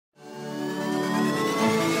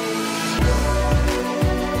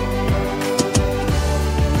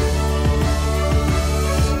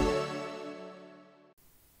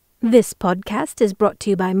This podcast is brought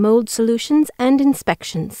to you by Mold Solutions and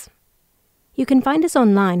Inspections. You can find us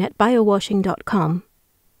online at biowashing.com.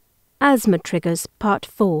 Asthma Triggers Part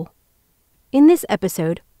 4. In this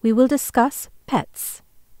episode, we will discuss pets.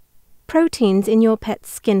 Proteins in your pet's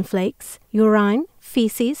skin flakes, urine,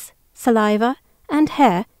 feces, saliva, and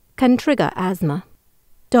hair can trigger asthma.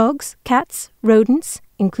 Dogs, cats, rodents,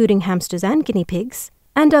 including hamsters and guinea pigs,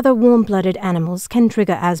 and other warm-blooded animals can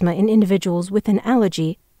trigger asthma in individuals with an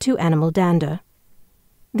allergy to animal dander.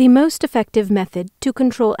 The most effective method to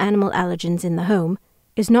control animal allergens in the home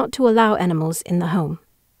is not to allow animals in the home.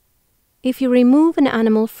 If you remove an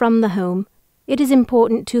animal from the home, it is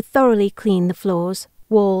important to thoroughly clean the floors,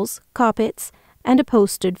 walls, carpets, and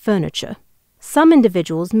upholstered furniture. Some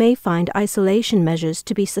individuals may find isolation measures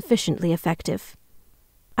to be sufficiently effective.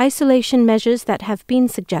 Isolation measures that have been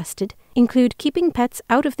suggested include keeping pets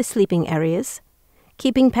out of the sleeping areas,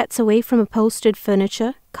 keeping pets away from upholstered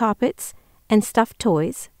furniture, carpets, and stuffed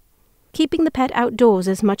toys, keeping the pet outdoors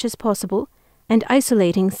as much as possible, and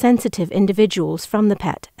isolating sensitive individuals from the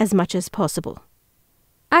pet as much as possible.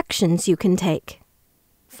 Actions you can take.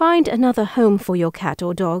 Find another home for your cat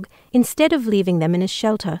or dog instead of leaving them in a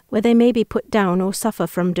shelter where they may be put down or suffer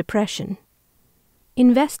from depression.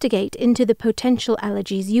 Investigate into the potential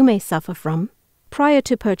allergies you may suffer from prior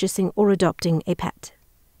to purchasing or adopting a pet.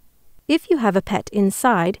 If you have a pet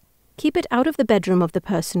inside, keep it out of the bedroom of the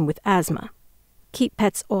person with asthma. Keep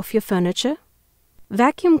pets off your furniture.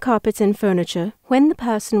 Vacuum carpets and furniture when the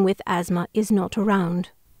person with asthma is not around.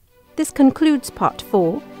 This concludes Part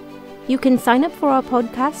 4. You can sign up for our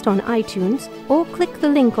podcast on iTunes or click the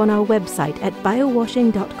link on our website at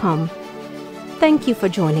biowashing.com. Thank you for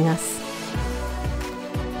joining us.